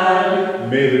God.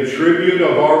 May the tribute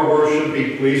of our worship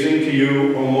be pleasing to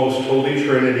you, O most holy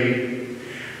Trinity.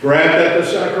 Grant that the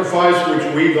sacrifice which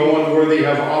we, though unworthy,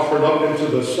 have offered up into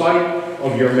the sight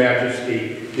of your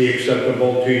majesty be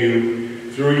acceptable to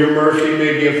you. Through your mercy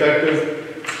may be effective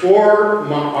for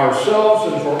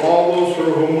ourselves and for all those for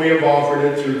whom we have offered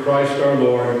it through Christ our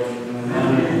Lord.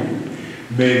 Amen.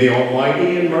 May the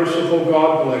Almighty and merciful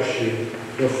God bless you,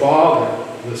 the Father,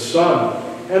 the Son,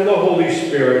 and the Holy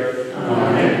Spirit.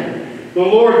 Amen. The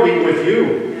Lord be with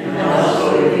you. And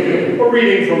also with you. A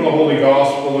reading from the Holy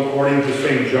Gospel according to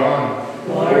St. John.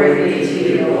 Glory be to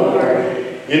you, Lord.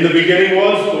 In the beginning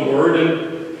was the Word,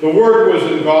 and the Word was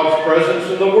in God's presence,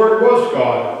 and the Word was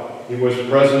God. He was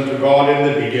present to God in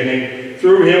the beginning.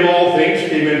 Through him all things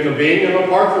came into being, and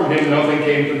apart from him nothing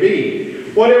came to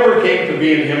be. Whatever came to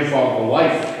be in him found the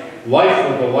life. Life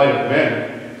was the light of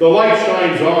men. The light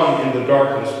shines on in the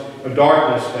darkness, a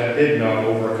darkness that did not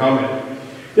overcome it.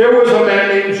 There was a man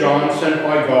named John sent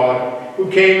by God, who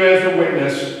came as a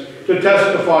witness to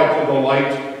testify to the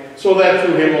light, so that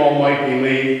through him all might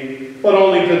believe, but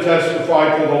only to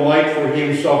testify to the light, for he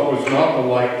himself was not the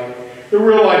light. The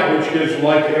real light which gives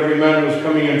light to every man was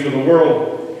coming into the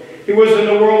world. He was in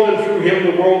the world, and through him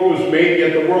the world was made,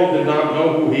 yet the world did not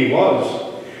know who he was.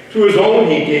 To his own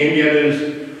he came, yet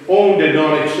his own did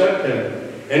not accept him.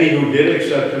 Any who did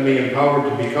accept him he empowered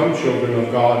to become children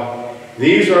of God.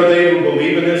 These are they who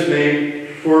believe in his name,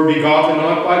 who are begotten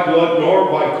not by blood, nor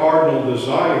by carnal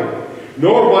desire,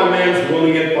 nor by man's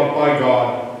willing it, but by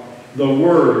God. The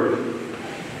Word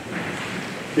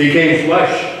became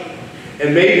flesh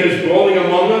and made his dwelling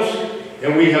among us,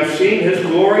 and we have seen his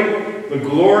glory, the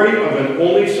glory of an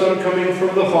only Son coming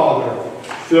from the Father,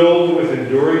 filled with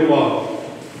enduring love.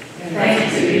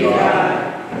 Thanks be to God.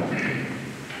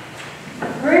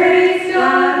 Praise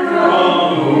God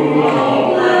from whom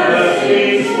all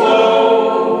blessings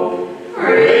flow.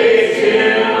 Praise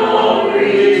him, all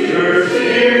creatures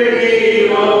here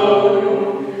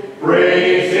below.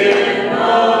 Praise him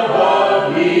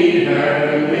above the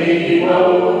heavenly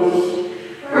hosts.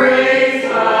 Praise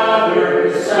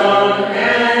Father, Son,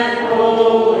 and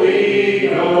Holy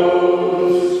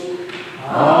Ghost.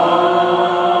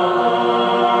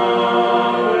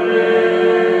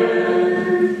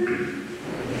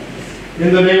 In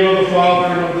the name of the Father,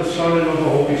 and of the Son, and of the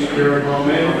Holy Spirit.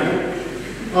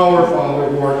 Amen. Our Father,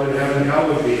 who art in heaven,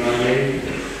 hallowed be thy name.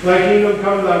 Thy kingdom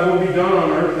come, thy will be done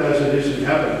on earth as it is in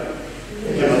heaven.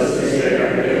 Give us this day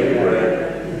our daily bread,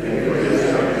 and forgive us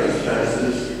our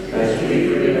trespasses, as we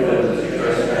forgive those who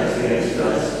trespass against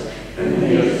us. And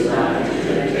lead us not into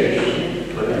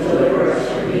temptation, but deliver us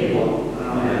from evil.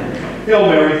 Amen. Hail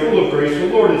Mary, full of grace, the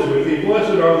Lord is with thee.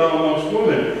 Blessed art thou amongst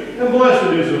women, and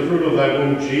blessed is the fruit of thy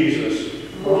womb, Jesus.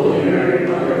 Holy Mary,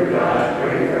 Mother of God,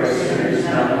 pray for us sinners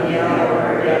now and at the hour of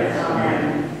our death.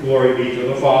 Amen. Glory be to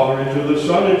the Father, and to the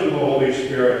Son, and to the Holy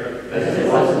Spirit. As it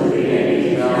was in the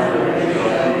beginning, now and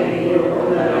shall be, world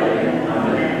without end.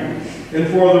 Amen. And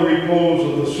for the repose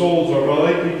of the souls of our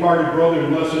late departed brother and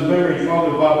blessed memory,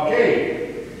 Father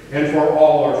Bauquet, and for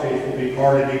all our faithful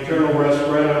departed, eternal rest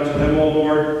grant unto them, O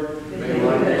Lord. May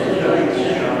life and joy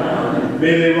shine on.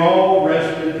 May they all